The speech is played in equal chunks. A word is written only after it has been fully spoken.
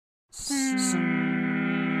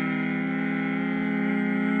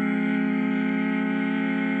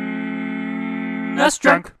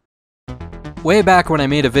SNESdrunk. Way back when I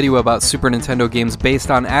made a video about Super Nintendo games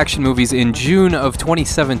based on action movies in June of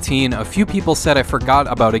 2017, a few people said I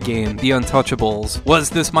forgot about a game, the Untouchables. Was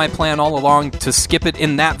this my plan all along, to skip it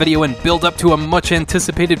in that video and build up to a much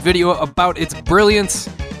anticipated video about its brilliance?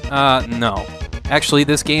 No. Actually,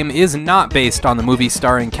 this game is not based on the movie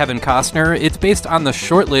starring Kevin Costner. It's based on the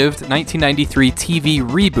short-lived 1993 TV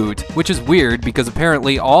reboot, which is weird because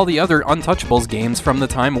apparently all the other Untouchables games from the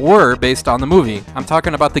time were based on the movie. I'm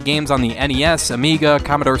talking about the games on the NES, Amiga,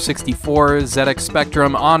 Commodore 64, ZX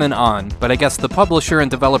Spectrum, on and on. But I guess the publisher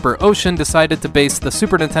and developer Ocean decided to base the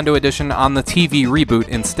Super Nintendo edition on the TV reboot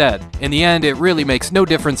instead. In the end, it really makes no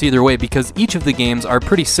difference either way because each of the games are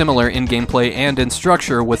pretty similar in gameplay and in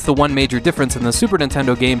structure, with the one major difference in the Super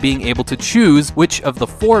Nintendo game being able to choose which of the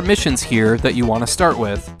 4 missions here that you want to start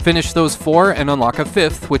with. Finish those 4 and unlock a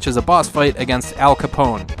 5th, which is a boss fight against Al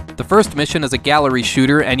Capone. The first mission is a gallery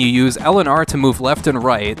shooter, and you use L and R to move left and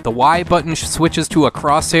right. The Y button switches to a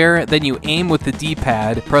crosshair, then you aim with the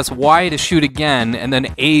D-pad, press Y to shoot again, and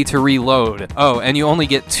then A to reload. Oh, and you only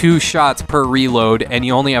get 2 shots per reload, and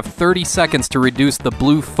you only have 30 seconds to reduce the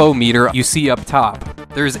blue foe meter you see up top.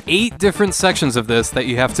 There's 8 different sections of this that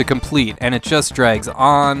you have to complete, and it just drags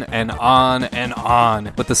on and on and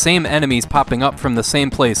on. With the same enemies popping up from the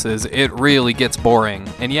same places, it really gets boring.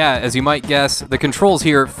 And yeah, as you might guess, the controls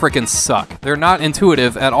here frickin' suck. They're not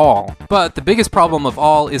intuitive at all. But the biggest problem of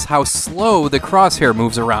all is how slow the crosshair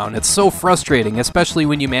moves around. It's so frustrating, especially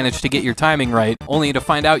when you manage to get your timing right, only to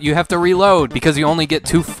find out you have to reload because you only get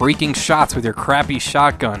 2 freaking shots with your crappy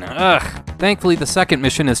shotgun. Ugh. Thankfully, the second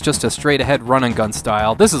mission is just a straight-ahead run-and-gun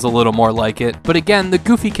style. This is a little more like it, but again, the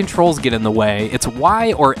goofy controls get in the way. It's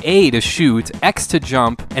Y or A to shoot, X to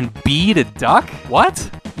jump, and B to duck? What?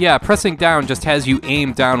 Yeah, pressing down just has you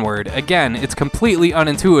aim downward. Again, it's completely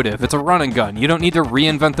unintuitive. It's a run and gun. You don't need to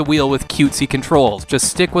reinvent the wheel with cutesy controls. Just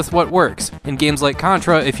stick with what works. In games like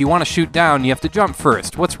Contra, if you want to shoot down, you have to jump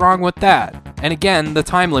first. What's wrong with that? And again, the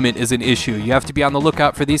time limit is an issue. You have to be on the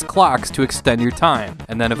lookout for these clocks to extend your time.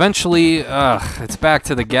 And then eventually, it's back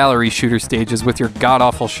to the gallery shooter stages with your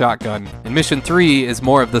god-awful shotgun. And Mission 3 is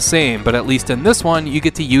more of the same, but at least in this one, you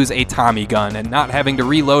get to use a Tommy gun, and not having to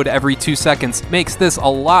reload every 2 seconds makes this a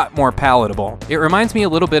lot more palatable. It reminds me a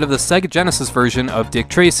little bit of the Sega Genesis version of Dick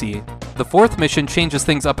Tracy. The 4th mission changes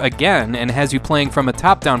things up again and has you playing from a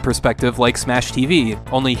top-down perspective like Smash TV,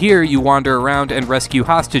 only here you wander around and rescue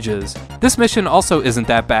hostages. This mission also isn't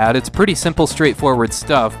that bad. It's pretty simple, straightforward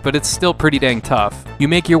stuff, but it's still pretty dang tough. You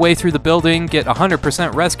make your way through the building, get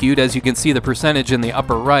 100% rescued, as you can see the percentage in the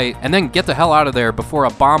upper right, and then get the hell out of there before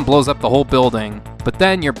a bomb blows up the whole building. But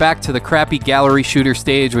then you're back to the crappy gallery shooter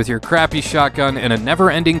stage with your crappy shotgun and a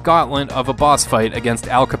never-ending gauntlet of a boss fight against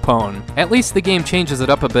Al Capone. At least the game changes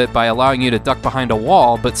it up a bit by allowing you to duck behind a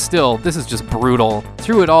wall, but still, this is just brutal.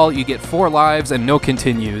 Through it all, you get 4 lives and no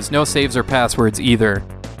continues, no saves or passwords either.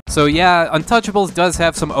 So yeah, Untouchables does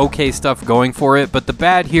have some okay stuff going for it, but the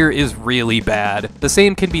bad here is really bad. The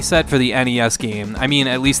same can be said for the NES game. I mean,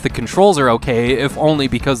 at least the controls are okay, if only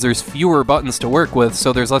because there's fewer buttons to work with,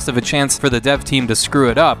 so there's less of a chance for the dev team to screw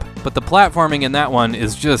it up. But the platforming in that one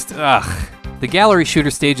is just, ugh. The gallery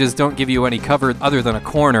shooter stages don't give you any cover other than a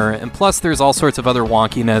corner, and plus there's all sorts of other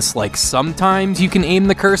wonkiness, like sometimes you can aim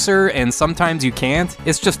the cursor and sometimes you can't.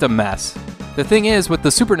 It's just a mess. The thing is, with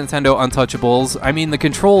the Super Nintendo Untouchables, I mean, the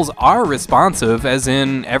controls are responsive, as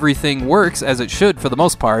in everything works as it should for the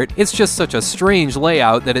most part. It's just such a strange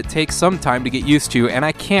layout that it takes some time to get used to, and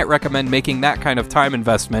I can't recommend making that kind of time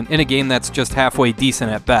investment in a game that's just halfway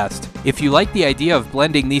decent at best. If you like the idea of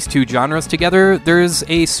blending these 2 genres together, there's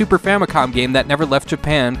a Super Famicom game that never left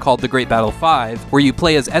Japan called The Great Battle 5, where you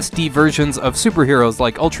play as SD versions of superheroes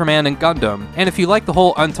like Ultraman and Gundam. And if you like the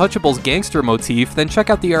whole Untouchables gangster motif, then check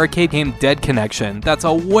out the arcade game Dead Connection. That's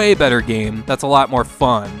a way better game. That's a lot more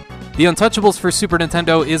fun. The Untouchables for Super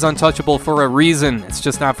Nintendo is untouchable for a reason. It's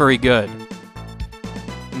just not very good.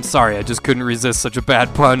 I'm sorry, I just couldn't resist such a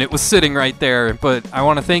bad pun. It was sitting right there, but I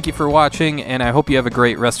want to thank you for watching, and I hope you have a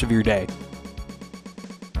great rest of your day.